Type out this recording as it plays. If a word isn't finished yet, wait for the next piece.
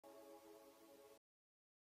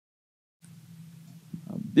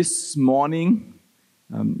This morning,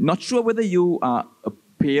 not sure whether you are a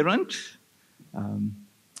parent.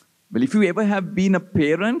 Well, if you ever have been a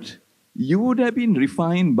parent, you would have been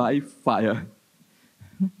refined by fire.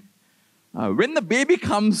 When the baby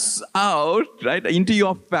comes out, right, into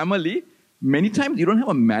your family, many times you don't have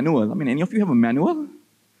a manual. I mean, any of you have a manual?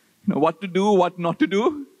 You know, what to do, what not to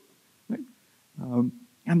do? Right?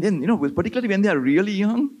 And then, particularly when they are really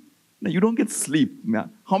young, you don't get sleep.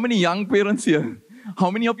 How many young parents here?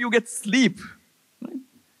 How many of you get sleep? Right?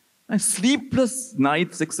 And sleepless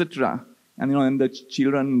nights, etc. And, and the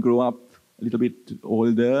children grow up a little bit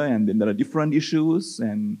older, and then there are different issues,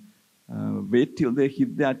 and wait till they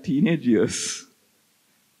hit their teenage years.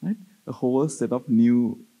 Right? A whole set of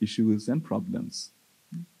new issues and problems.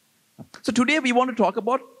 So today we want to talk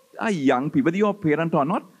about our young people, whether you're a parent or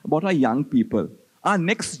not, about our young people, our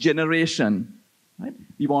next generation. Right?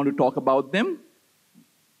 We want to talk about them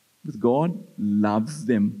because God loves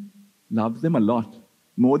them a lot,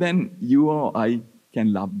 more than you or I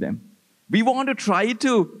can love them. We want to try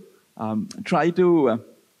to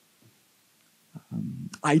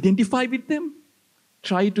identify with them,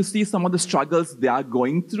 try to see some of the struggles they are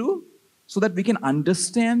going through so that we can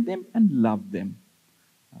understand them and love them.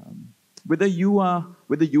 Whether you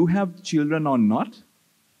have children or not,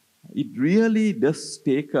 it really does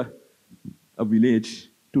take a village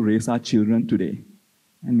to raise our children today,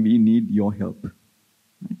 and we need your help.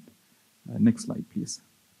 Right? Next slide, please.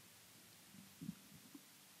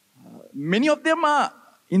 Many of them are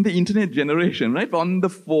in the internet generation, right, on the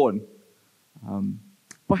phone.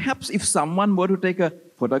 Perhaps if someone were to take a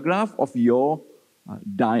photograph of your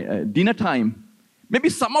dinner time, maybe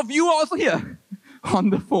some of you are also here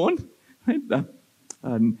on the phone. Right?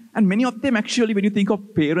 And many of them actually, when you think of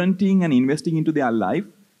parenting and investing into their life,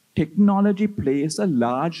 technology plays a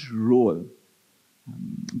large role,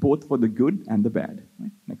 both for the good and the bad.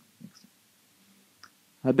 Right? Next.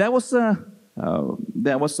 There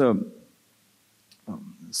was a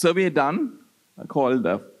survey done called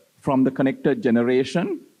From the Connected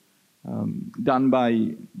Generation, done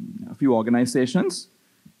by a few organizations.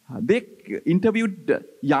 They interviewed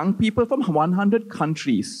young people from 100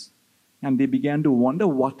 countries, and they began to wonder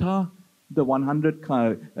what are the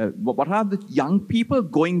young people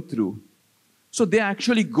going through. So they're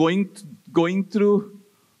actually going through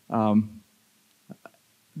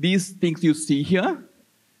these things you see here.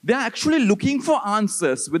 They're actually looking for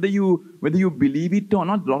answers, whether you believe it or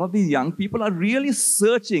not. A lot of these young people are really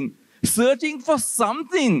searching for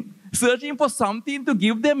something to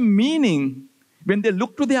give them meaning. When they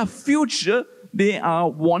look to their future, they are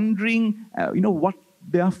wondering, what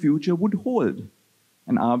their future would hold.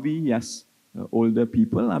 And are we, as older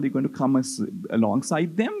people, are we going to come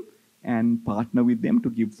alongside them and partner with them to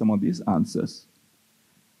give some of these answers?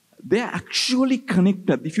 They are actually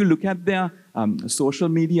connected. If you look at their social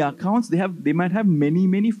media accounts, they might have many,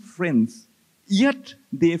 many friends. Yet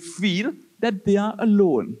they feel that they are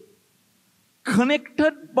alone.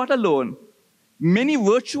 Connected but alone. Many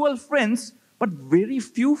virtual friends, but very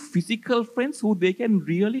few physical friends who they can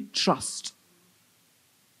really trust.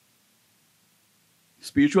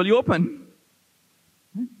 Spiritually open.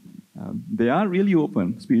 They are really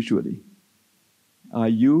open spiritually. Are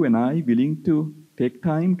you and I willing to take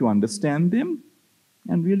time to understand them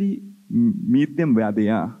and really meet them where they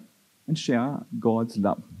are and share God's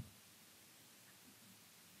love?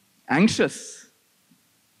 Anxious.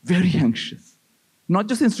 Very anxious. Not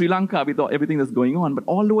just in Sri Lanka with everything that's going on, but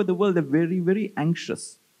all over the world, they're very, very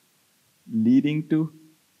anxious, leading to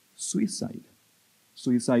suicide.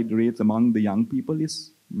 Suicide rates among the young people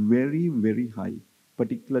is very, very high,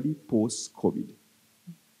 particularly post-COVID.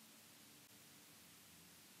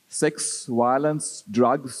 Sex, violence,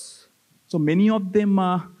 drugs. So many of them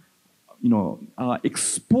are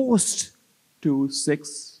exposed to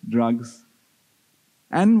sex, drugs,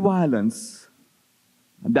 and violence.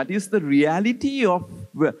 That is the reality of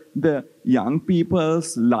the young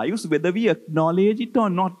people's lives, whether we acknowledge it or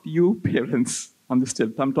not. You parents, I'm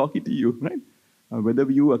talking to you, right?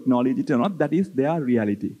 Whether you acknowledge it or not, that is their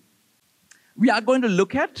reality. We are going to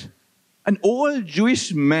look at an old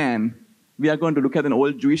Jewish man. And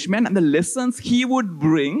the lessons he would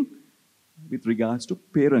bring with regards to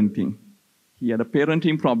parenting. He had a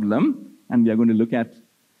parenting problem, and we are going to look at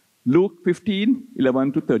Luke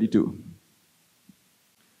 15:11-32.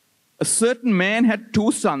 A certain man had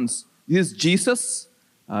 2 sons. This is Jesus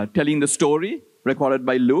telling the story, recorded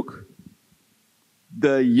by Luke.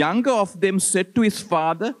 The younger of them said to his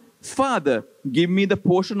father, "Father, give me the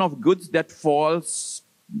portion of goods that falls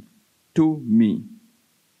to me."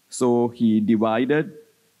 So he divided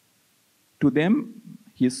to them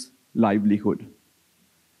his livelihood.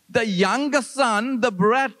 The younger son, the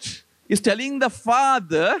brat, is telling the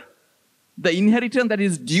father, the inheritance that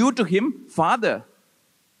is due to him, Father,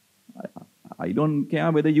 I don't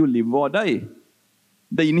care whether you live or die.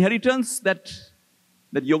 The inheritance that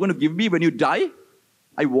you're going to give me when you die,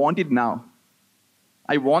 I want it now.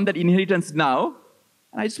 I want that inheritance now.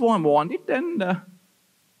 I just want it, and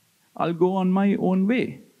I'll go on my own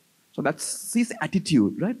way. So that's his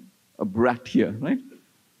attitude, right? A brat here, right?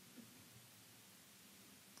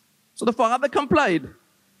 So the father complied.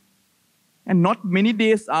 And not many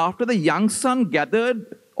days after, the young son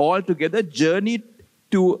gathered all together, journeyed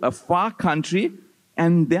to a far country,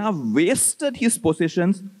 and there wasted his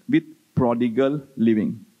possessions with prodigal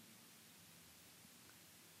living.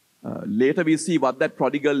 Later we see what that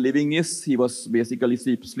prodigal living is. He was basically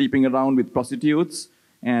sleeping around with prostitutes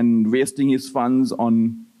and wasting his funds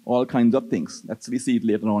on all kinds of things. We see it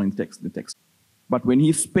later on in the text. But when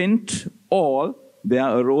he spent all, there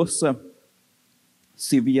arose a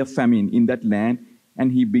severe famine in that land,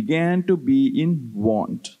 and he began to be in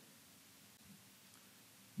want.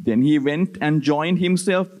 Then he went and joined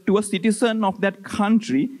himself to a citizen of that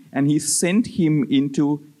country, and he sent him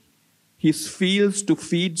into his fields to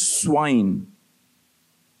feed swine.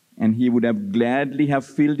 And he would have gladly have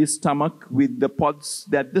filled his stomach with the pods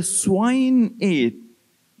that the swine ate,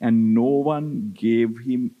 and no one gave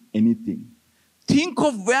him anything. Think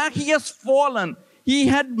of where he has fallen. He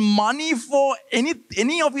had money for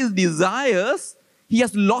any of his desires. He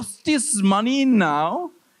has lost his money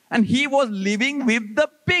now, and he was living with the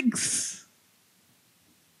pigs.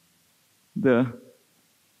 The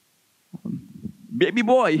baby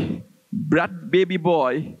boy, brat baby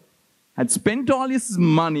boy, had spent all his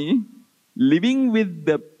money living with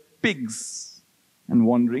the pigs and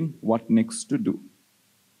wondering what next to do.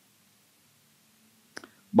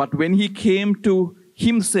 But when he came to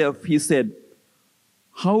himself, he said,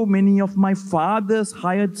 "How many of my father's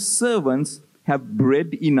hired servants have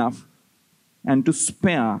bread enough and to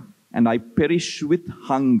spare, and I perish with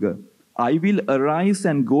hunger? I will arise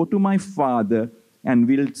and go to my father and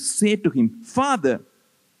will say to him, Father,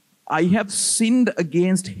 I have sinned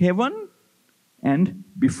against heaven and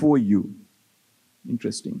before you."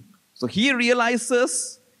 Interesting. So he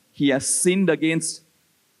realizes he has sinned against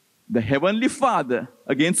the Heavenly Father,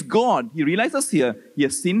 against God. He realizes here he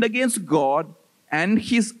has sinned against God and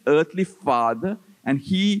his earthly father, and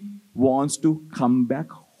he wants to come back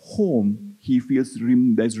home. He feels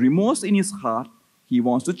there's remorse in his heart. He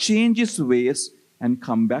wants to change his ways and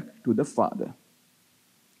come back to the Father.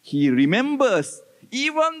 He remembers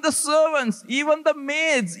even the servants, even the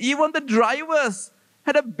maids, even the drivers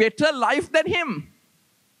had a better life than him.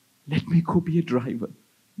 Let me go be a driver.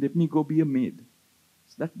 Let me go be a maid.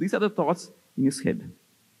 So these are the thoughts in his head.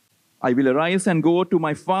 I will arise and go to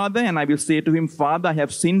my father, and I will say to him, Father, I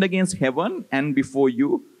have sinned against heaven and before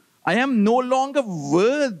you. I am no longer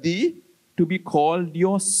worthy to be called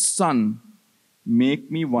your son.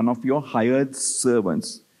 Make me one of your hired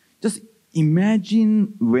servants. Just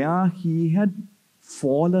imagine where he had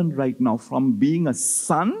fallen right now. From being a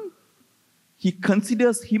son, he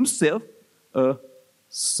considers himself a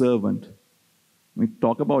servant. We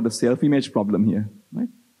talk about the self-image problem here, right?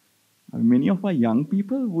 Many of our young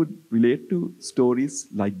people would relate to stories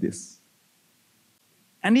like this.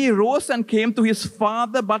 And he rose and came to his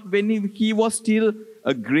father, but when he was still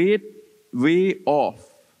a great way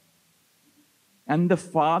off. And the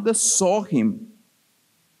father saw him.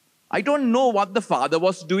 I don't know what the father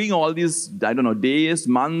was doing all these, days,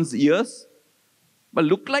 months, years. But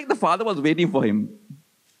looked like the father was waiting for him.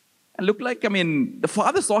 And looked like, the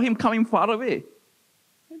father saw him coming far away.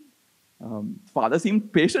 Father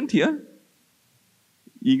seemed patient here,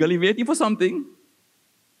 eagerly waiting for something.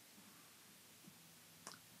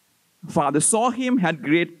 Father saw him, had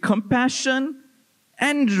great compassion,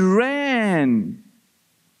 and ran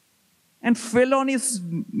and fell on his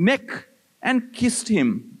neck and kissed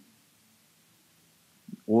him.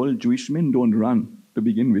 All Jewish men don't run to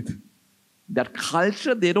begin with. That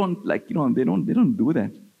culture, they don't do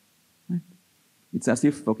that. It's as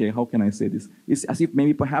if, how can I say this? It's as if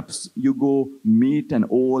maybe perhaps you go meet an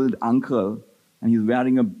old uncle and he's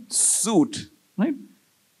wearing a suit, right?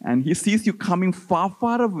 And he sees you coming far,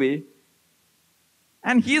 far away,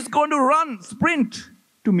 and he's going to sprint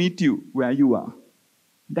to meet you where you are.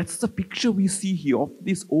 That's the picture we see here of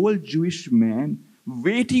this old Jewish man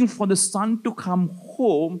waiting for the son to come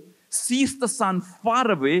home, sees the son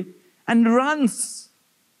far away, and runs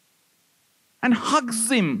and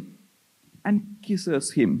hugs him and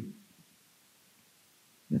kisses him.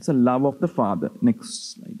 That's the love of the Father.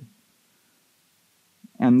 Next slide.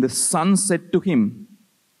 And the son said to him,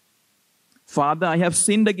 Father, I have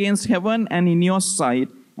sinned against heaven and in your sight,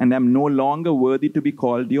 and am no longer worthy to be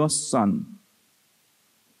called your son.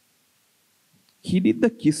 He did the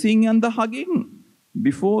kissing and the hugging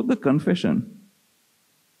before the confession.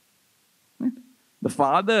 Right? The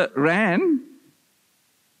father ran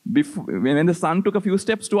when the son took a few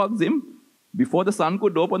steps towards him. Before the son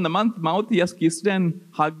could open the mouth, he has kissed and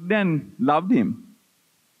hugged and loved him.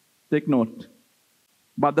 Take note.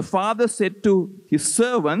 But the father said to his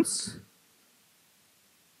servants,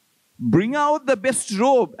 bring out the best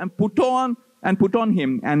robe and put on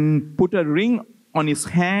him, and put a ring on his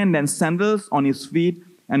hand and sandals on his feet,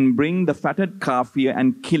 and bring the fatted calf here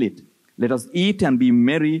and kill it. Let us eat and be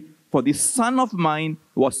merry, for this son of mine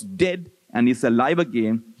was dead and is alive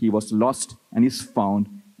again. He was lost and is found.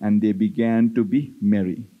 And they began to be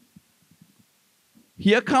merry.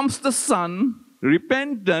 Here comes the son,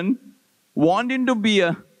 repentant, wanting to be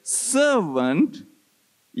a servant,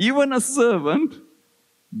 even a servant,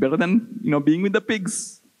 better than being with the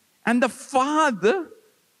pigs. And the father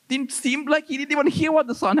didn't seem like he didn't even hear what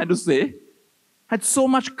the son had to say. Had so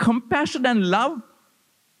much compassion and love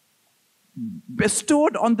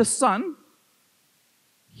bestowed on the son.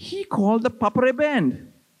 He called the papare band.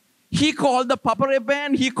 He called the papare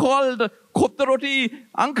band. He called Kottaroti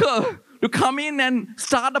uncle to come in and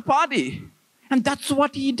start a party. And that's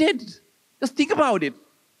what he did. Just think about it.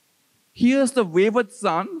 Here's the wayward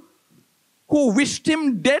son who wished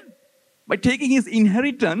him dead by taking his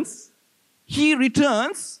inheritance. He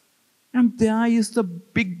returns, and there is the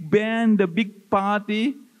big band, the big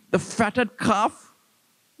party, the fatted calf,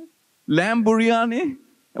 lamb biryani,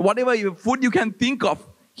 whatever food you can think of.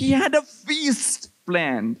 He had a feast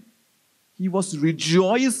planned. He was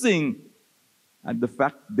rejoicing at the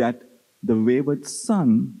fact that the wayward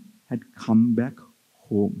son had come back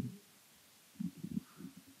home.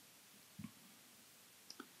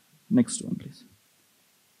 Next one, please.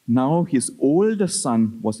 Now his older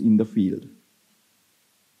son was in the field.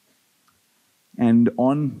 And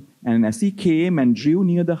as he came and drew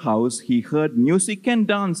near the house, he heard music and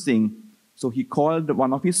dancing. So he called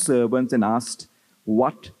one of his servants and asked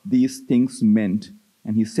what these things meant.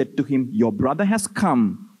 And he said to him, your brother has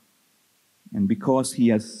come, and because he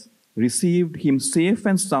has received him safe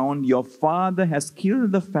and sound, your father has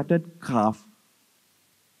killed the fatted calf.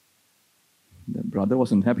 The brother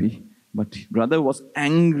wasn't happy, but brother was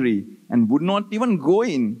angry and would not even go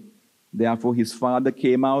in. Therefore his father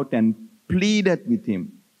came out and pleaded with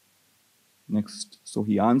him. Next, so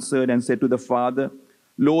he answered and said to the father,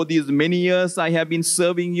 lo, these many years I have been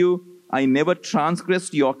serving you. I never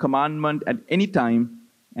transgressed your commandment at any time,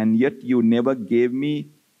 and yet you never gave me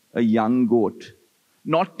a young goat.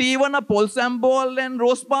 Not even a polsambol and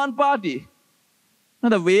roast pan party. Now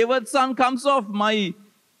the wayward son comes off, my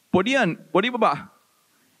podi baba.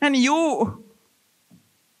 And you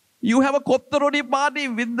have a kottarodi party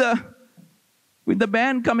with the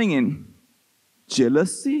band coming in.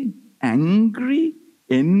 Jealousy, angry,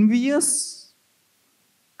 envious,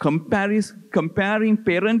 comparing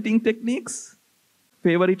parenting techniques,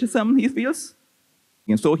 favoritism he feels.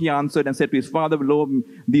 And so he answered and said to his father, lo,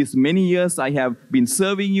 these many years I have been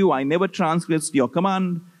serving you. I never transgressed your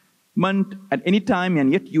commandment at any time,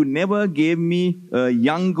 and yet you never gave me a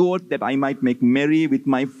young goat that I might make merry with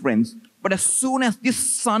my friends. But as soon as this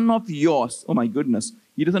son of yours, oh my goodness,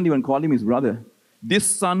 he doesn't even call him his brother. This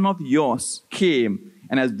son of yours came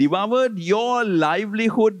and has devoured your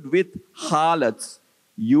livelihood with harlots.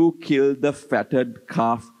 You killed the fatted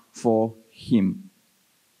calf for him.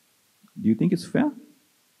 Do you think it's fair?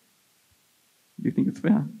 Do you think it's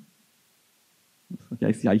fair?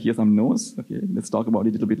 Okay, I hear some no's. Okay, let's talk about it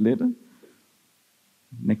a little bit later.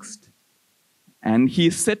 Next. And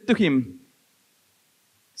he said to him,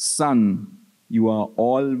 son, you are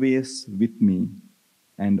always with me,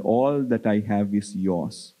 and all that I have is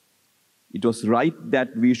yours. It was right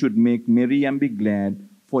that we should make merry and be glad,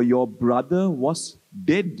 for your brother was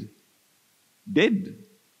dead,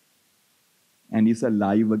 and is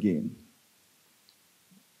alive again.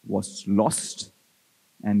 Was lost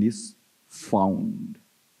and is found.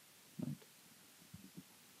 Right?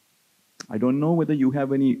 I don't know whether you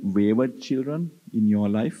have any wayward children in your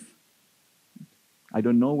life. I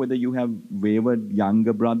don't know whether you have wayward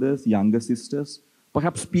younger brothers, younger sisters.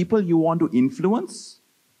 Perhaps people you want to influence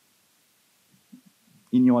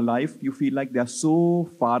in your life. You feel like they're so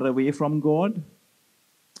far away from God.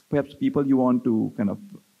 Perhaps people you want to kind of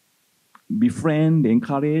befriend,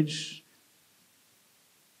 encourage.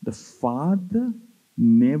 The Father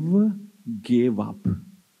never gave up.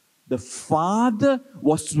 The Father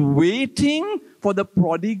was waiting for the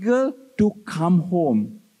prodigal to come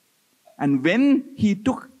home. And when he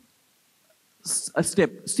took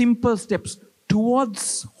simple steps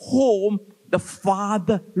towards home, the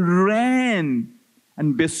father ran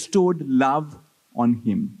and bestowed love on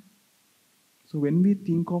him. So when we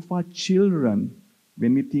think of our children,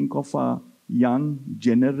 when we think of our young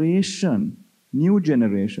generation, new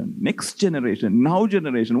generation, next generation, now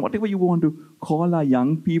generation, whatever you want to call our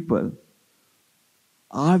young people,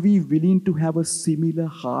 are we willing to have a similar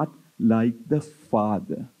heart like the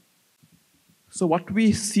Father? So what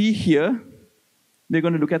we see here, we're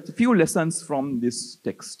going to look at a few lessons from this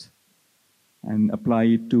text and apply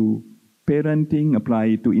it to parenting, apply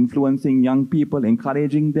it to influencing young people,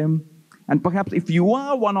 encouraging them. And perhaps if you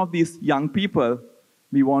are one of these young people,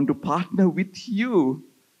 we want to partner with you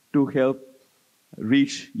to help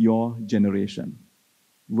reach your generation.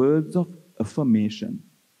 Words of affirmation.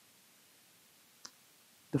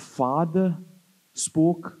 The Father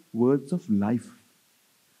spoke words of life,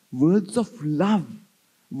 words of love,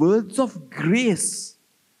 words of grace,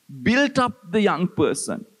 built up the young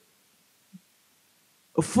person,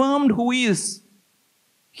 affirmed who he is.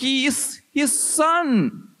 He is his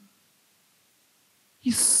son.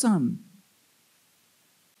 His son.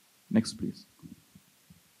 Next, please.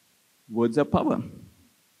 Words have power.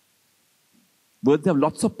 Words have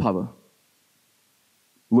lots of power.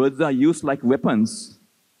 Words are used like weapons.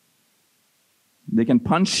 They can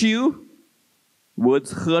punch you.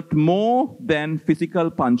 Words hurt more than physical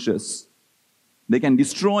punches. They can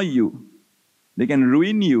destroy you. They can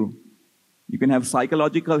ruin you. You can have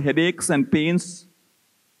psychological headaches and pains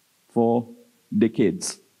for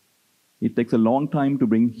decades. It takes a long time to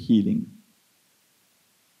bring healing.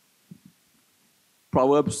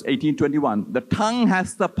 Proverbs 18:21. The tongue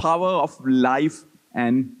has the power of life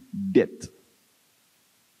and death.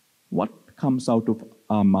 What comes out of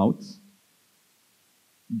our mouths?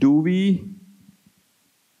 Do we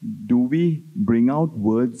bring out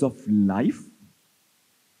words of life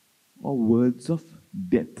or words of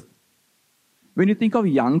death? When you think of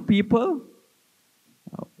young people,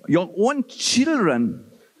 your own children,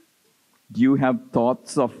 do you have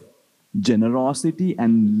thoughts of generosity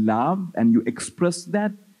and love, and you express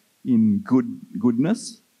that in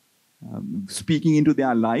goodness, speaking into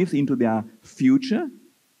their lives, into their future?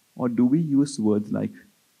 Or do we use words like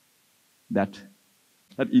that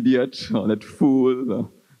idiot or that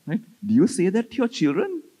fool? Right? Do you say that to your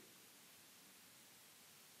children?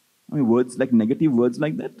 I mean, words like negative words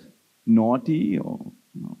like that? Naughty, or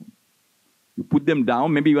you put them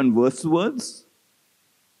down, maybe even worse words?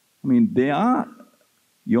 I mean, they are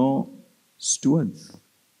your stewards.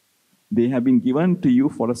 They have been given to you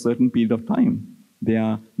for a certain period of time. They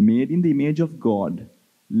are made in the image of God,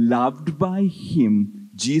 loved by Him.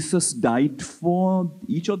 Jesus died for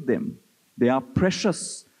each of them. They are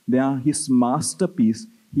precious. They are His masterpiece.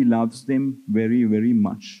 He loves them very, very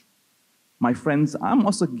much. My friends, I'm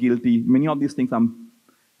also guilty. Many of these things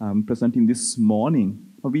I'm presenting this morning.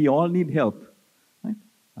 We all need help. Right?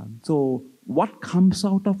 So what comes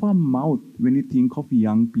out of our mouth when we think of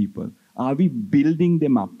young people? Are we building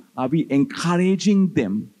them up? Are we encouraging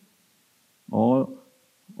them? Or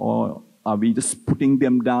are we just putting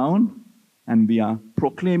them down and we are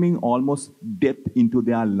proclaiming almost death into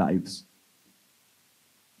their lives?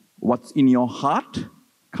 What's in your heart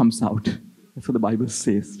comes out. That's what the Bible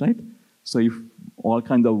says, right? So if all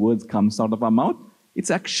kinds of words comes out of our mouth,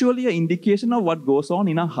 it's actually an indication of what goes on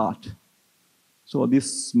in our heart. So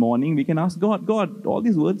this morning we can ask God, all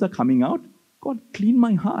these words are coming out. God, clean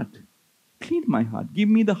my heart. Clean my heart. Give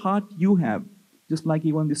me the heart you have. Just like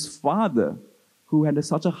even this father who had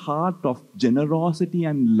such a heart of generosity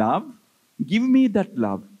and love. Give me that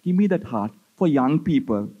love. Give me that heart for young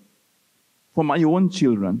people, for my own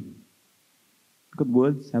children. Because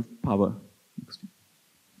words have power.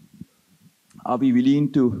 Are we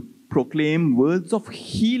willing to proclaim words of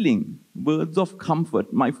healing, words of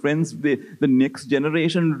comfort? My friends, the next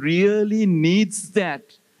generation really needs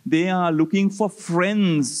that. They are looking for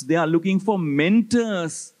friends. They are looking for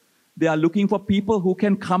mentors. They are looking for people who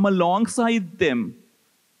can come alongside them,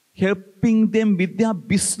 helping them with their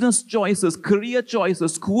business choices, career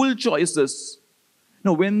choices, school choices.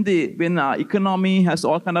 Now, when our economy has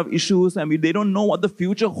all kind of issues and they don't know what the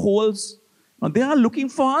future holds, now they are looking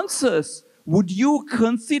for answers. Would you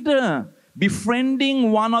consider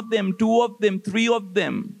befriending one of them, two of them, three of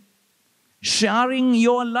them, sharing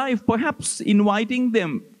your life, perhaps inviting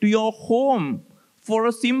them to your home for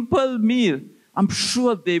a simple meal? I'm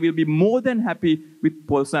sure they will be more than happy with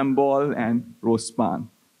polsambol and roast pan.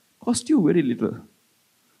 Cost you very little.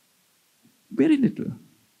 Very little.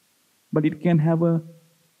 But it can have an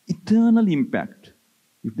eternal impact.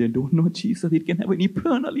 If they don't know Jesus, it can have an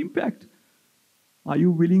eternal impact. Are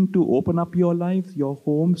you willing to open up your lives, your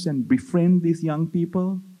homes, and befriend these young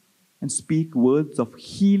people and speak words of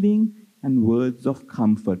healing and words of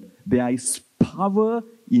comfort? There is power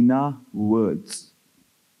in our words.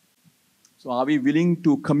 So are we willing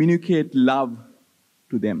to communicate love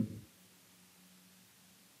to them?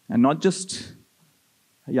 And not just,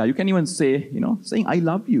 you can even say, saying, I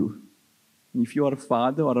love you. If you are a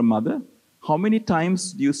father or a mother, how many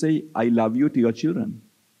times do you say, I love you to your children?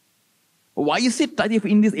 Why is it that if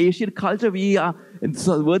in this Asian culture,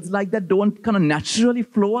 words like that don't kind of naturally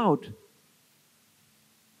flow out?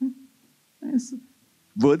 Yes.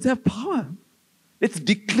 Words have power. Let's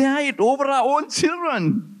declare it over our own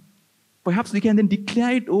children. Perhaps we can then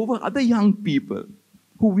declare it over other young people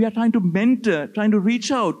who we are trying to mentor, trying to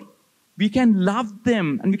reach out. We can love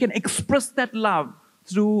them and we can express that love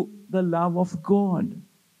through the love of God.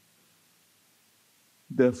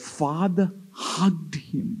 The father hugged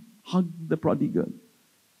him, hugged the prodigal.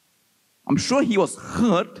 I'm sure he was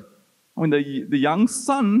hurt when the young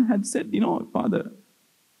son had said, Father,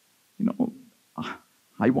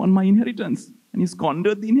 I want my inheritance. And he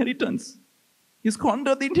squandered the inheritance.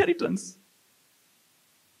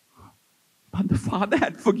 But the father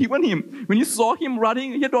had forgiven him. When he saw him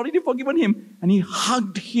running, he had already forgiven him. And he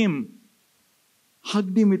hugged him.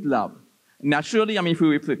 Hugged him with love. Naturally,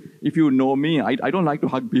 if you know me, I don't like to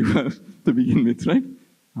hug people to begin with, right?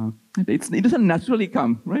 It doesn't naturally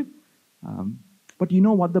come, right? But you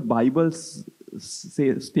know what the Bible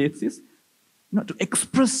states is? To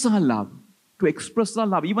express our love. To express our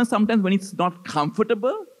love. Even sometimes when it's not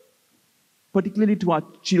comfortable, particularly to our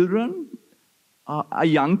children, our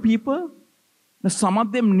young people. Now, some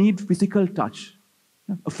of them need physical touch,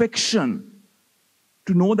 affection,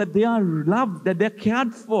 to know that they are loved, that they are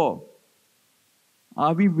cared for.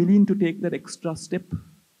 Are we willing to take that extra step?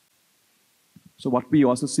 So what we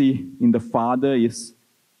also see in the Father is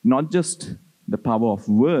not just the power of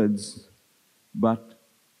words, but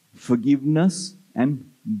forgiveness and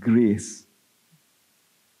grace.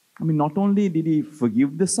 Not only did he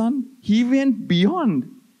forgive the son, he went beyond.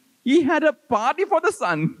 He had a party for the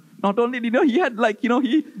son. Not only did he had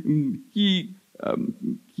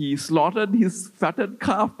he slaughtered his fatted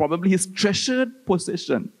calf, probably his treasured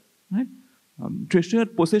possession. Right?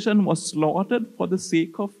 Treasured possession was slaughtered for the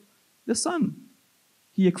sake of the son.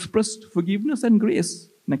 He expressed forgiveness and grace.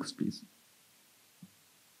 Next, please.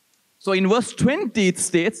 So in verse 20 it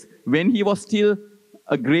states, when he was still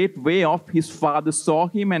a great way off, his father saw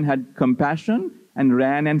him and had compassion and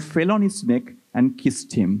ran and fell on his neck and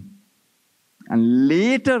kissed him. And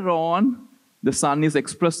later on, the son is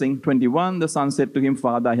expressing, 21, the son said to him,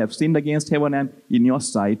 Father, I have sinned against heaven and in your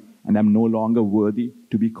sight, and am no longer worthy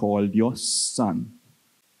to be called your son.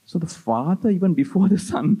 So the father, even before the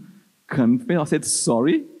son confessed or said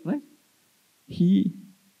sorry, right? He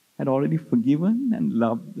had already forgiven and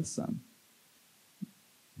loved the son.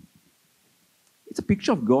 It's a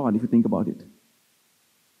picture of God, if you think about it.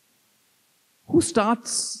 Who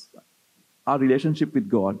starts our relationship with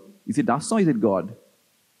God? Is it us or is it God?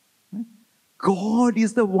 Right? God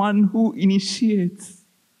is the one who initiates.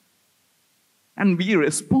 And we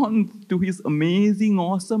respond to his amazing,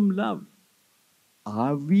 awesome love.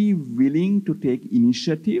 Are we willing to take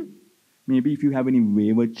initiative? Maybe if you have any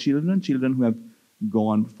wayward children who have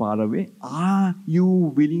gone far away, are you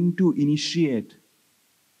willing to initiate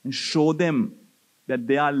and show them that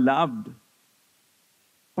they are loved?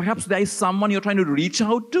 Perhaps there is someone you're trying to reach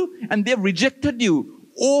out to and they've rejected you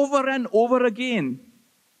over and over again.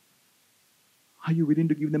 Are you willing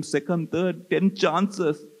to give them second, third, 10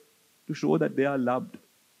 chances to show that they are loved?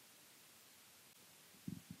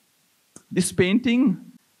 This painting,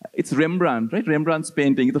 it's Rembrandt, right? Rembrandt's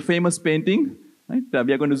painting. It's a famous painting, right?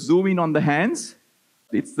 We are going to zoom in on the hands.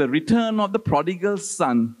 It's the Return of the Prodigal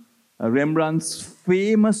Son. Rembrandt's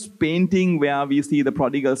famous painting where we see the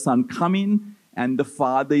prodigal son come in and the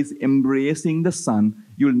father is embracing the son.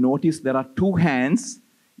 You'll notice there are two hands.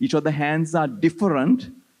 Each of the hands are different.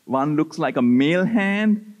 One looks like a male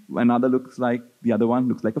hand, another looks like, the other one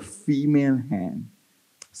looks like a female hand.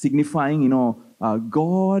 Signifying,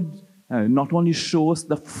 God not only shows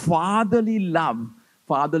the fatherly love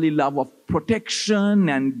of protection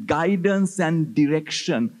and guidance and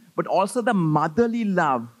direction, but also the motherly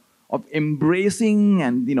love of embracing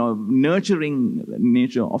and, nurturing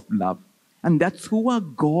nature of love. And that's who our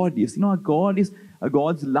God is.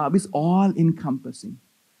 God's love is all-encompassing.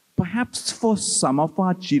 Perhaps for some of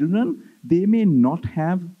our children, they may not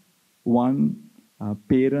have one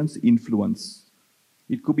parent's influence.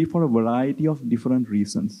 It could be for a variety of different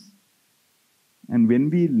reasons. And when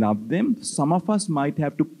we love them, some of us might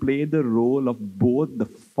have to play the role of both the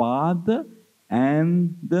father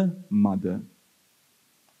and the mother.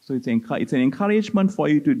 So it's an encouragement for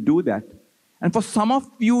you to do that. And for some of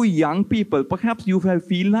you young people, perhaps you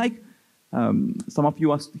feel like, some of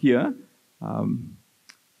you are here,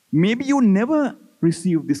 maybe you never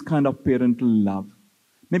received this kind of parental love.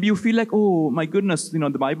 Maybe you feel like, oh my goodness, the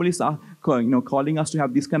Bible is calling us to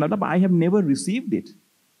have this kind of love, but I have never received it.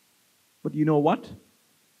 But you know what?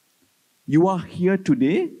 You are here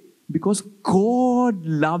today because God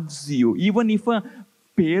loves you. Even if a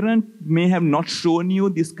parent may have not shown you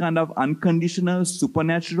this kind of unconditional,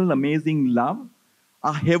 supernatural, amazing love,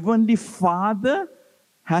 our Heavenly Father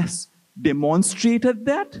has demonstrated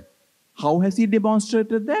that. How has He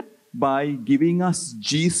demonstrated that? By giving us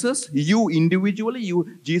Jesus. You individually,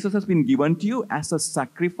 Jesus has been given to you as a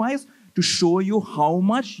sacrifice to show you how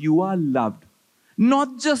much you are loved.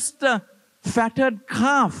 Not just a fatted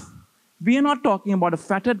calf. We are not talking about a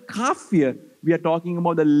fatted calf here. We are talking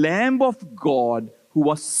about the Lamb of God who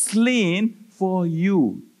was slain for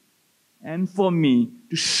you and for me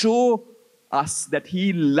to show us that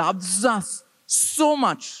He loves us so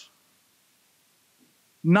much.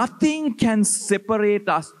 Nothing can separate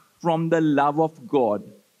us from the love of God.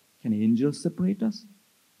 Can angels separate us?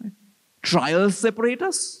 Right? Trials separate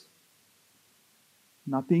us?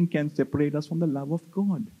 Nothing can separate us from the love of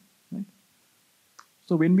God. Right?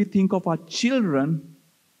 So when we think of our children,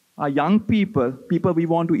 our young people we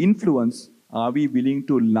want to influence, are we willing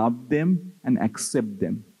to love them and accept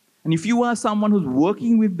them? And if you are someone who's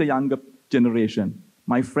working with the younger generation,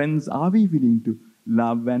 my friends, are we willing to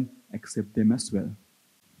love and accept them as well?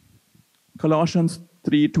 Colossians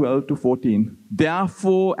 3:12-14.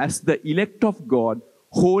 Therefore, as the elect of God,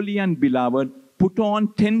 holy and beloved, put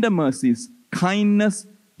on tender mercies, kindness,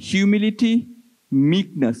 humility,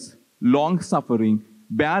 meekness, long-suffering,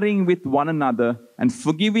 bearing with one another and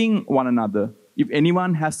forgiving one another. If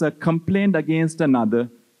anyone has a complaint against another,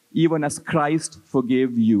 even as Christ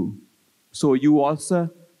forgave you, so you also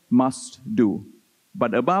must do.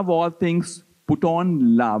 But above all things, put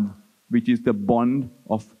on love, which is the bond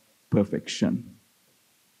of perfection.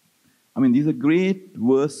 These are great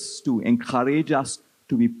verses to encourage us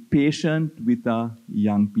to be patient with our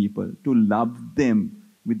young people, to love them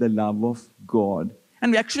with the love of God.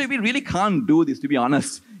 And we really can't do this, to be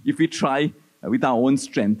honest, if we try with our own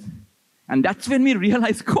strength. And that's when we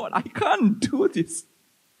realize, God, I can't do this.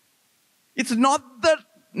 It's not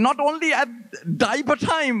only at diaper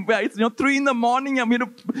time, where it's 3 in the morning, I'm going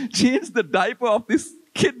to change the diaper of this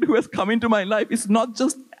kid who has come into my life. It's not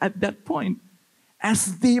just at that point.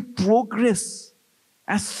 As they progress,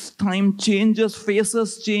 as time changes,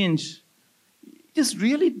 faces change, it is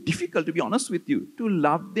really difficult, to be honest with you, to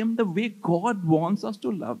love them the way God wants us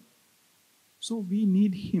to love. So we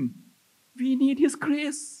need Him. We need His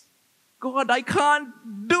grace. God, I can't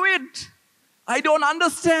do it. I don't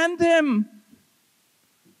understand them.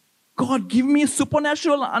 God, give me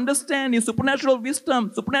supernatural understanding, supernatural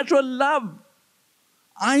wisdom, supernatural love.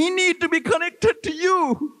 I need to be connected to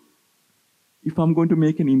you if I'm going to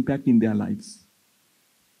make an impact in their lives.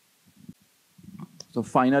 So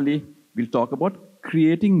finally, we'll talk about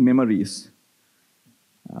creating memories.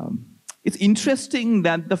 It's interesting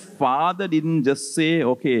that the father didn't just say,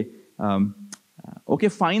 okay,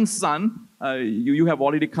 fine, son, you have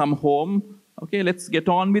already come home. Okay, let's get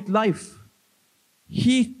on with life.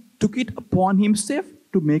 He took it upon himself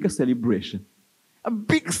to make a celebration. A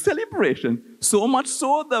big celebration. So much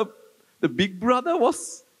so the big brother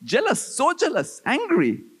was jealous, so jealous,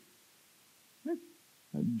 angry.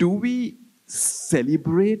 Do we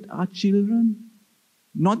celebrate our children?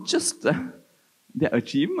 Not just their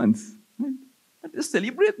achievements, right? But just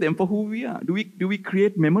celebrate them for who we are. Do we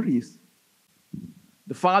create memories?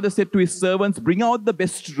 The father said to his servants, bring out the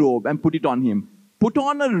best robe and put it on him. Put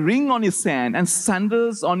on a ring on his hand and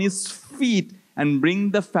sandals on his feet, and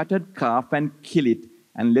bring the fatted calf and kill it,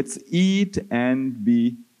 and let's eat and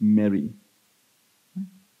be merry.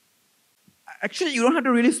 Actually, you don't have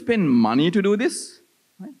to really spend money to do this,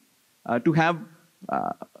 right? To have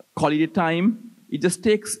quality time. It just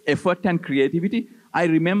takes effort and creativity. I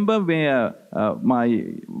remember where my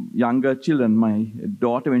younger children, my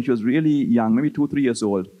daughter, when she was really young, maybe 2-3 years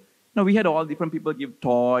old, we had all different people give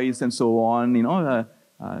toys and so on,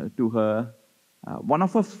 to her. One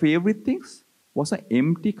of her favorite things was an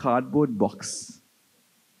empty cardboard box.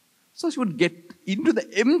 So she would get into the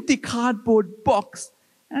empty cardboard box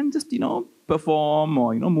and just, perform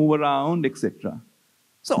or, move around, etc.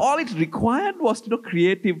 So all it required was,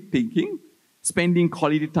 creative thinking, spending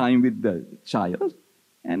quality time with the child,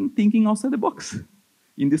 and thinking outside the box.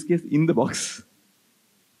 In this case, in the box.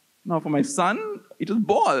 Now for my son, it was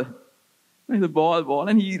ball. He's a ball,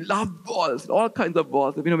 and he loved balls, all kinds of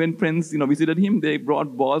balls. When friends, visited him, they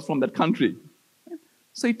brought balls from that country.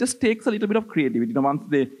 So it just takes a little bit of creativity. Once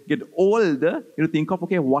they get older, think of,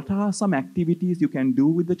 okay, what are some activities you can do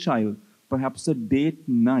with the child? Perhaps a date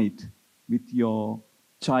night with your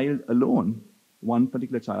child alone, one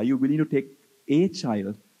particular child. Are you willing to take a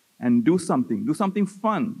child and do something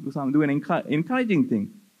fun, do an encouraging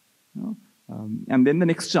thing? And then the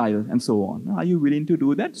next child, and so on. Are you willing to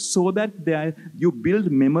do that so that you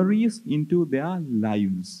build memories into their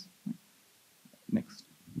lives? Next.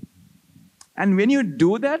 And when you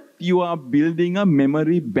do that, you are building a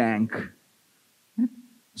memory bank.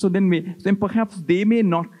 So then perhaps they may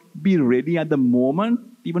not be ready at the moment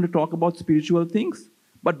even to talk about spiritual things.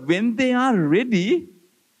 But when they are ready,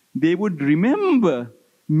 they would remember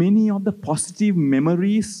many of the positive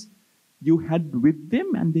memories you had with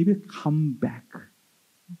them, and they will come back.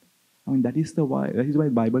 That is why the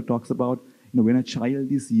Bible talks about, when a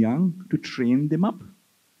child is young, to train them up.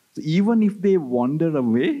 So even if they wander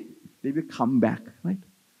away, they will come back, right?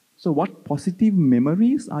 So what positive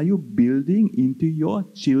memories are you building into your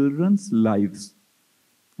children's lives?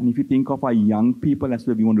 And if you think of our young people as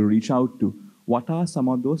well, we want to reach out to, what are some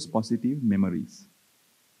of those positive memories?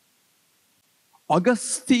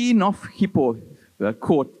 Augustine of Hippo,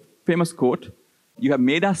 famous quote, "You have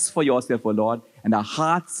made us for yourself, O Lord, and our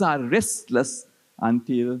hearts are restless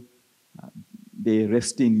until they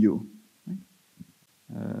rest in you."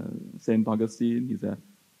 St. Augustine, he's a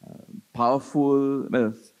powerful,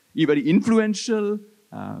 very influential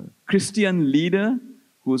Christian leader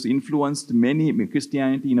who's influenced many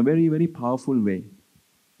Christianity in a very, very powerful way.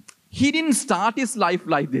 He didn't start his life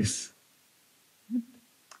like this.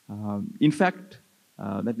 In fact,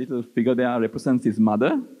 that little figure there represents his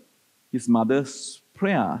mother's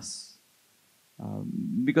prayers.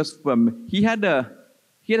 Because he had a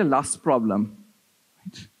lust problem,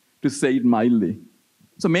 right? To say it mildly.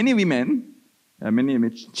 So many women, many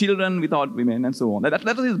children without women, and so on. That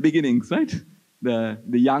was his beginnings, right? The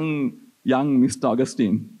young Mr.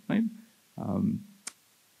 Augustine, right?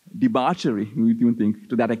 Debauchery, we even think,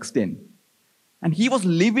 to that extent. And he was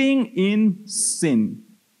living in sin.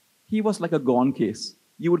 He was like a gone case.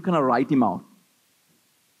 You would kind of write him out.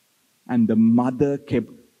 And the mother kept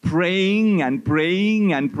praying and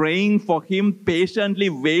praying and praying for him, patiently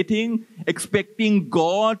waiting, expecting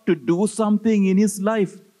God to do something in his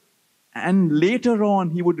life. And later on,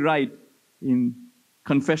 he would write in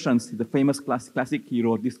Confessions, the famous classic he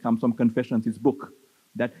wrote, this comes from Confessions, his book,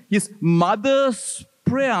 that his mother's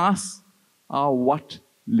prayers are what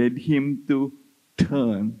led him to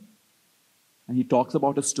turn. And he talks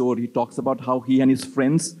about a story. He talks about how he and his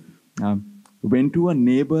friends went to a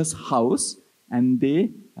neighbor's house, and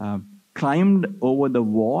they climbed over the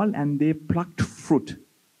wall and they plucked fruit.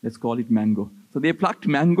 Let's call it mango. So they plucked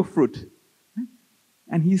mango fruit.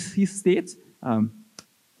 And he states,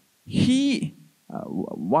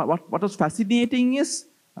 what was fascinating is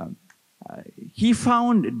he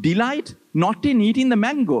found delight not in eating the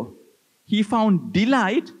mango. He found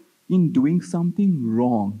delight in doing something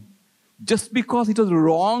wrong. Just because it was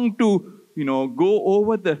wrong to, go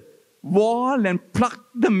over the wall and pluck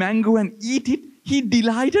the mango and eat it, he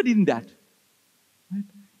delighted in that. Right?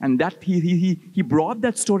 And that he brought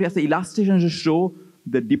that story as an illustration to show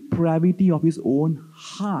the depravity of his own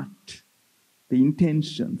heart, the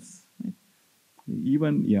intentions. Right?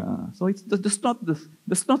 So it's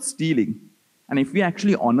that's not stealing. And if we're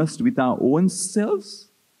actually honest with our own selves,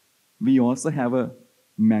 we also have a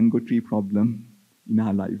mango tree problem in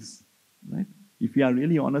our lives. Right? If we are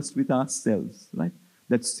really honest with ourselves, right?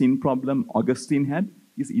 That sin problem Augustine had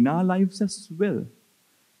is in our lives as well.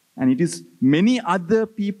 And it is many other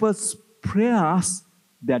people's prayers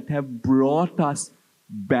that have brought us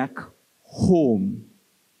back home.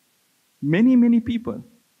 Many, many people.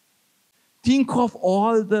 Think of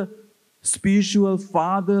all the spiritual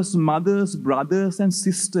fathers, mothers, brothers, and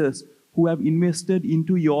sisters who have invested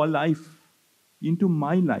into your life, into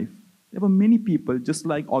my life. There were many people, just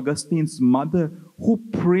like Augustine's mother, who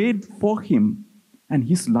prayed for him, and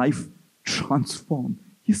his life transformed.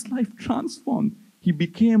 His life transformed. He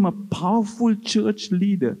became a powerful church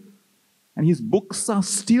leader, and his books are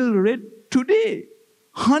still read today,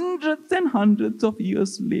 hundreds and hundreds of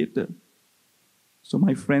years later. So,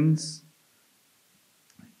 my friends,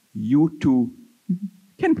 you too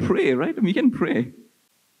can pray, right? We can pray.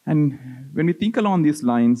 And when we think along these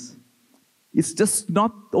lines, it's just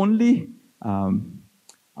not only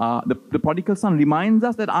the prodigal son reminds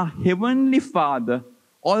us that our Heavenly Father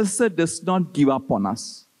also does not give up on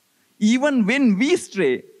us. Even when we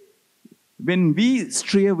stray, when we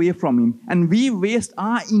stray away from Him and we waste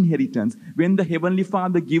our inheritance, when the Heavenly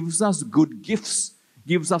Father gives us good gifts,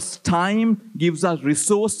 gives us time, gives us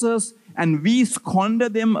resources, and we squander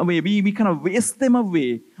them away, we kind of waste them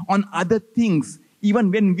away on other things.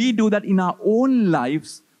 Even when we do that in our own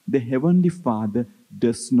lives, the Heavenly Father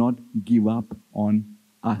does not give up on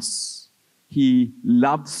us. He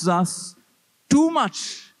loves us too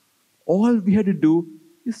much. All we have to do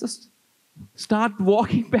is just start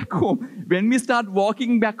walking back home. When we start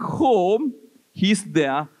walking back home, He's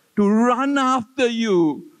there to run after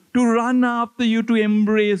you, to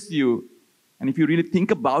embrace you. And if you really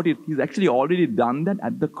think about it, He's actually already done that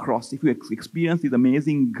at the cross. If you experience His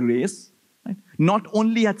amazing grace, right? Not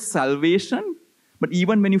only at salvation, but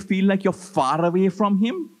even when you feel like you're far away from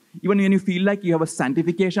Him, even when you feel like you have a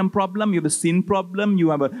sanctification problem, you have a sin problem, you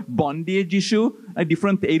have a bondage issue,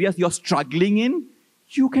 different areas you're struggling in,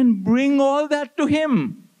 you can bring all that to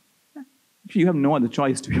Him. Actually, you have no other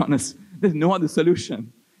choice, to be honest. There's no other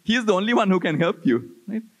solution. He is the only one who can help you,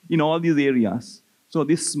 right, in all these areas. So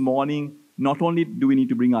this morning, not only do we need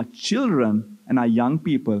to bring our children and our young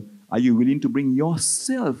people, are you willing to bring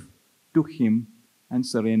yourself to Him and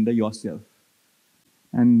surrender yourself?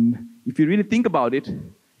 And if you really think about it,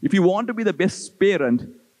 if you want to be the best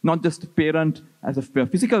parent, not just a parent as a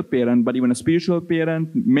physical parent, but even a spiritual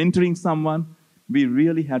parent, mentoring someone, we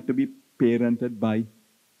really have to be parented by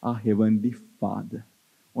our Heavenly Father.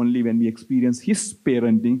 Only when we experience His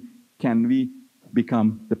parenting can we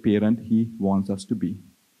become the parent He wants us to be.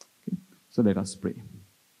 Okay? So let us pray.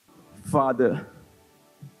 Father,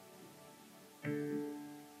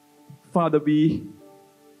 we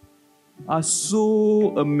are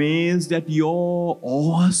so amazed at your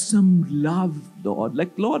awesome love, Lord.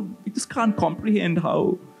 Like, Lord, we just can't comprehend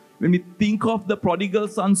how, when we think of the prodigal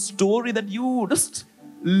son story, that you just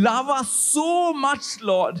love us so much,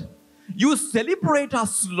 Lord. You celebrate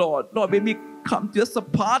us, Lord. Lord, when we come to just a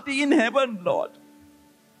party in heaven, Lord.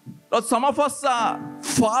 Lord, some of us are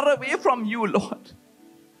far away from you, Lord.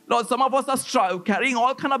 Lord, some of us are carrying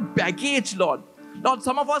all kind of baggage, Lord. Lord,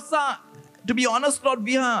 some of us are, to be honest, Lord,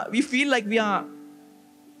 we feel like we are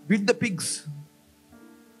with the pigs.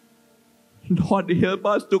 Lord, help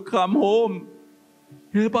us to come home.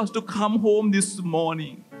 Help us to come home this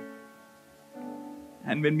morning.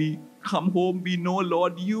 And when we come home, we know,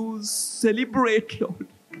 Lord, you celebrate, Lord.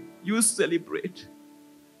 You celebrate.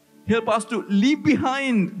 Help us to leave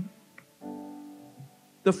behind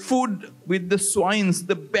the food with the swines,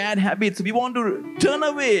 the bad habits. We want to turn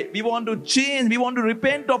away. We want to change. We want to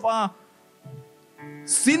repent of our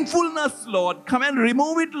sinfulness, Lord. Come and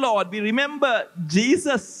remove it, Lord. We remember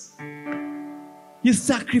Jesus, His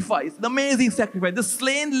sacrifice, the amazing sacrifice, the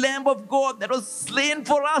slain Lamb of God that was slain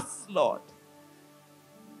for us, Lord.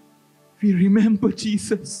 We remember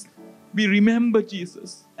Jesus. We remember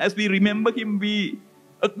Jesus. As we remember Him, we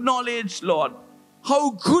acknowledge, Lord,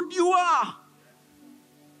 how good you are.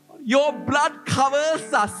 Your blood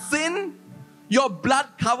covers our sin. Your blood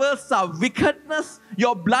covers our wickedness.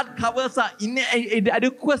 Your blood covers our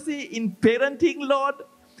inadequacy in parenting, Lord.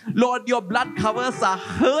 Lord, your blood covers our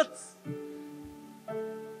hurts.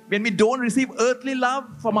 When we don't receive earthly love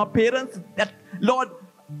from our parents, that, Lord,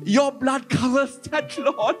 your blood covers that,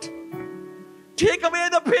 Lord. Take away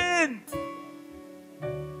the pain.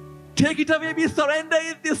 Take it away. We surrender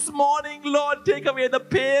it this morning, Lord. Take away the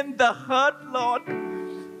pain, the hurt, Lord.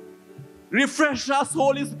 Refresh us,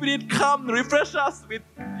 Holy Spirit. Come, refresh us with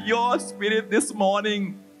your Spirit this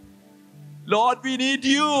morning. Lord, we need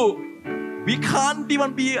you. We can't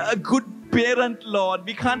even be a good parent, Lord.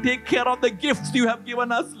 We can't take care of the gifts you have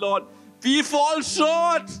given us, Lord. We fall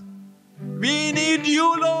short. We need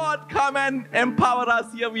you, Lord. Come and empower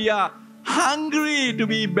us. Here we are, hungry to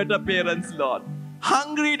be better parents, Lord.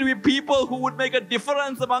 Hungry to be people who would make a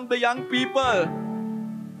difference among the young people.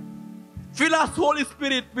 Fill us, Holy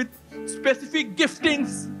Spirit, with specific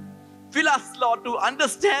giftings. Fill us, Lord, to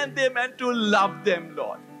understand them and to love them,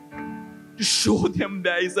 Lord. To show them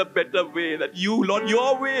there is a better way, that you, Lord,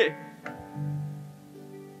 your way.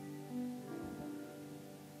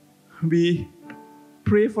 We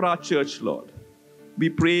pray for our church, Lord. We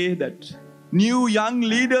pray that new young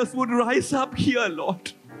leaders would rise up here,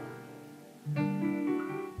 Lord.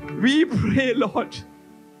 We pray, Lord,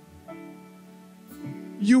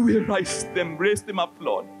 you will raise them up,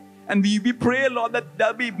 Lord. And we pray, Lord, that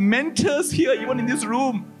there'll be mentors here, even in this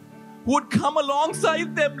room, who would come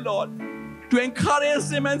alongside them, Lord, to encourage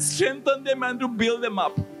them and strengthen them and to build them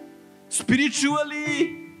up.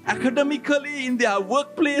 Spiritually, academically, in their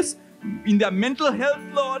workplace, in their mental health,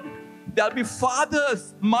 Lord, there'll be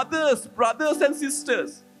fathers, mothers, brothers and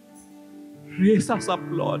sisters. Raise us up,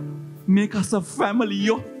 Lord. Make us a family,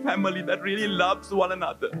 your family that really loves one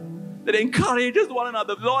another, that encourages one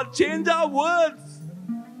another. Lord, change our words.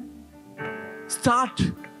 Start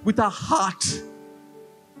with our heart.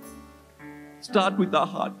 Start with our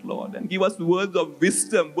heart, Lord, and give us words of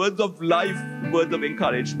wisdom, words of life, words of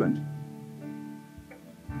encouragement.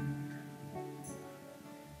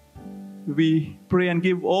 We pray and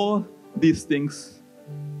give all these things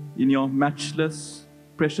in your matchless,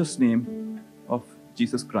 precious name of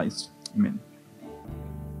Jesus Christ. Amen.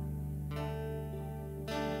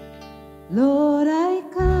 Lord, I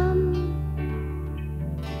come,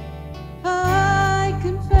 I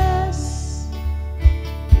confess,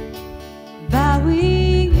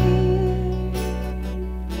 bowing here,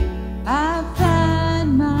 I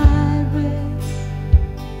find my rest.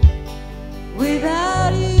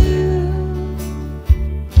 Without you,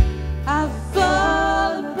 I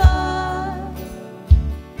fall apart.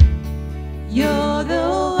 You're the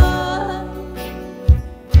one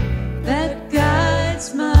that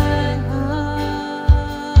guides my heart.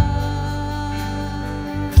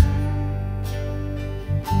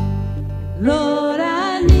 Lord,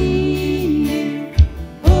 I need you.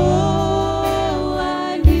 Oh,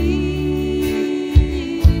 I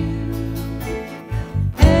need you.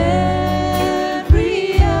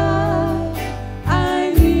 Every hour I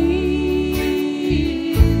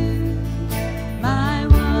need you. My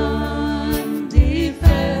one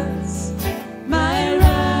defense, my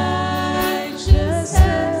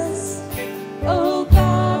righteousness. Oh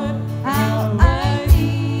God, how I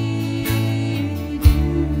need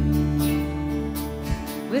you.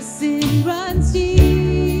 Where sin runs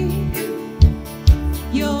deep,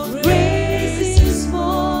 your grace is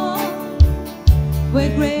more.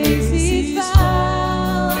 Where grace is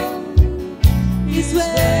found is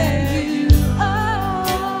where you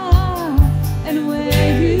are, and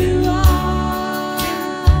where you are,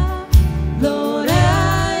 Lord,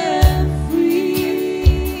 I am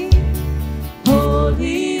free.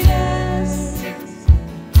 Holiness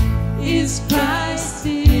is Christ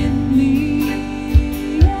in me.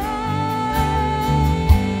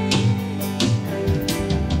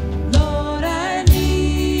 Lord, I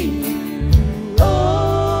need you.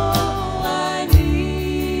 Oh, I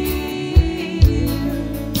need you.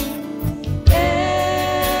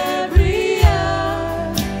 Every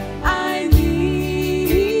hour I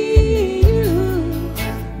need you.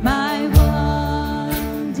 My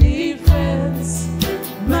one defense,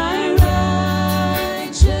 my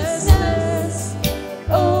righteousness.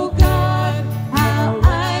 Oh God, how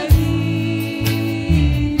I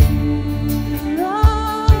need you.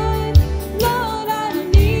 Lord, I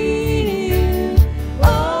need you.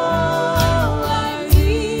 Oh, I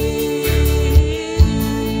need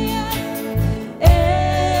you.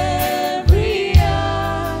 Every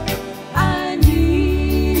hour I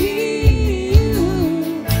need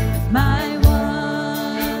you. My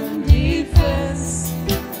one defense,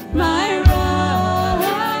 my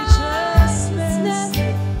righteousness.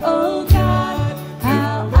 Oh God,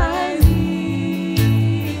 how I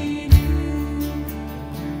need you.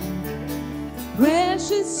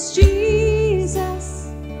 Precious Jesus,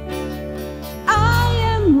 I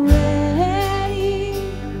am ready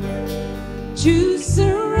to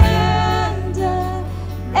surrender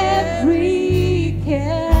every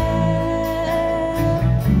care.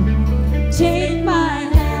 Take my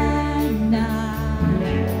hand now,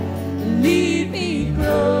 lead me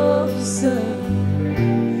closer.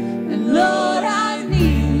 And Lord, I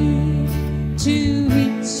need to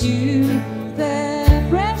meet you there.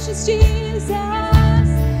 Precious Jesus,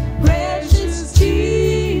 precious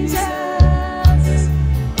Jesus,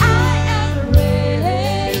 I am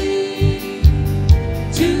ready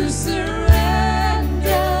to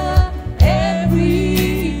surrender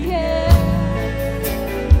every care.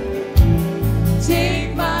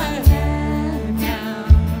 Take my hand now,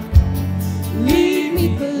 lead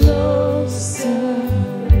me closer.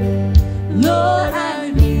 Lord,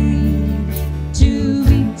 I need to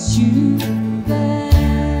meet you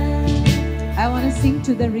there. I want to sing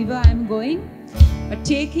to the river I'm going, but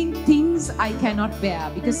taking things I cannot bear,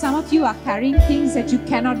 because some of you are carrying things that you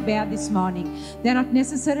cannot bear this morning. They're not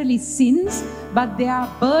necessarily sins, but they are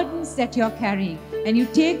burdens that you're carrying, and you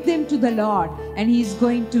take them to the Lord, and He's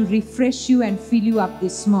going to refresh you and fill you up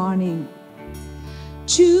this morning.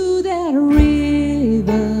 To the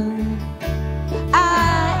river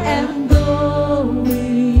I am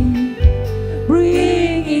going,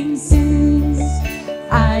 bringing sins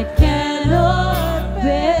I cannot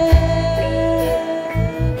bear.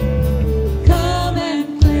 Come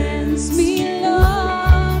and cleanse me,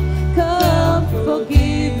 Lord. Come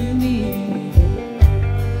forgive me,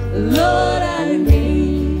 Lord. I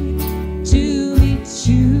need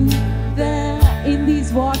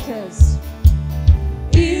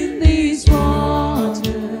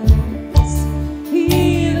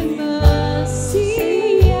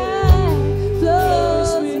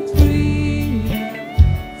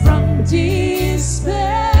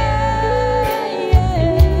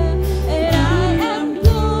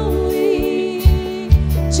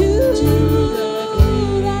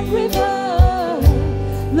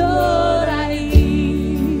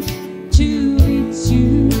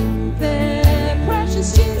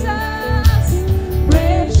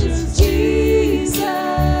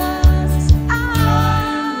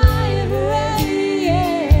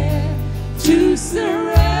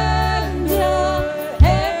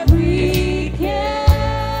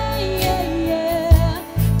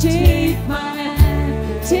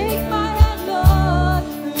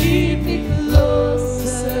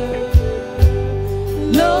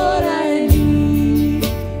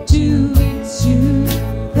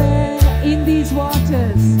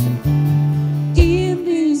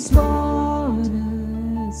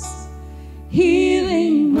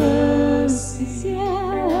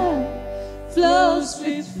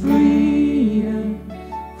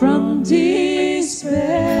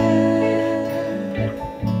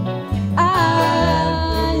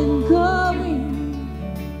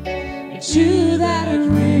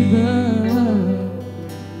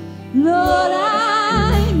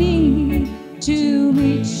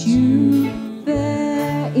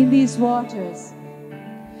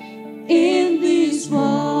in these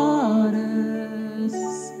waters,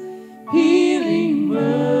 healing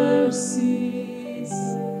mercies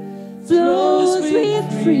flows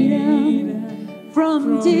with freedom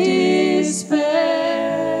from despair.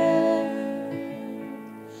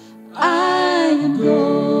 I am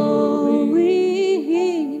going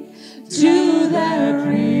to that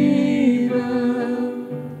river,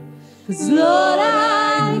 'cause Lord,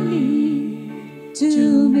 I need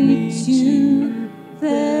to meet you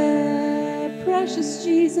there. Precious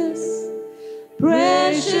Jesus,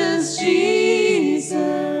 precious Jesus,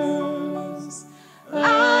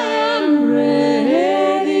 I am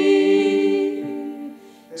ready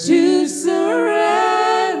to surrender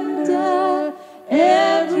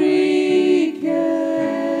every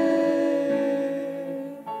care.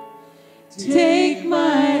 Take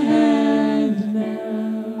my hand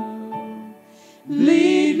now,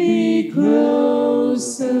 lead me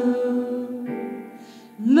closer.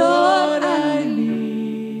 Lord, I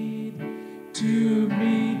need to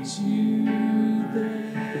meet you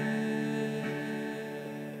there.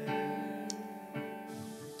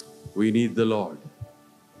 We need the Lord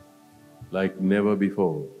like never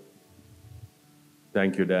before.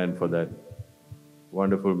 Thank you, Dan, for that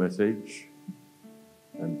wonderful message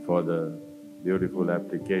and for the beautiful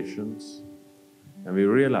applications. And we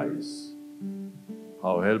realize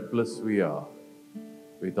how helpless we are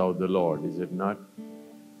without the Lord, is it not?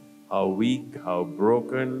 How weak, how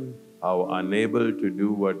broken, how unable to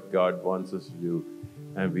do what God wants us to do.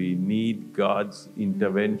 And we need God's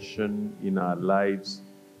intervention in our lives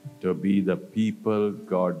to be the people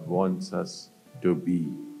God wants us to be.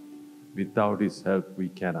 Without His help, we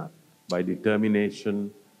cannot. By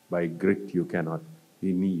determination, by grit, you cannot.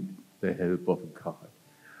 We need the help of God.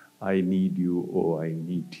 I need you, oh, I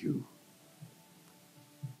need you.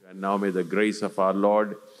 And now may the grace of our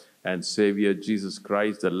Lord and Savior Jesus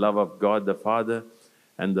Christ, the love of God the Father,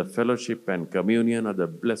 and the fellowship and communion of the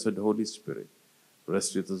blessed Holy Spirit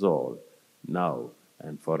rest with us all, now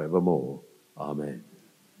and forevermore. Amen.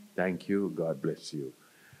 Thank you. God bless you.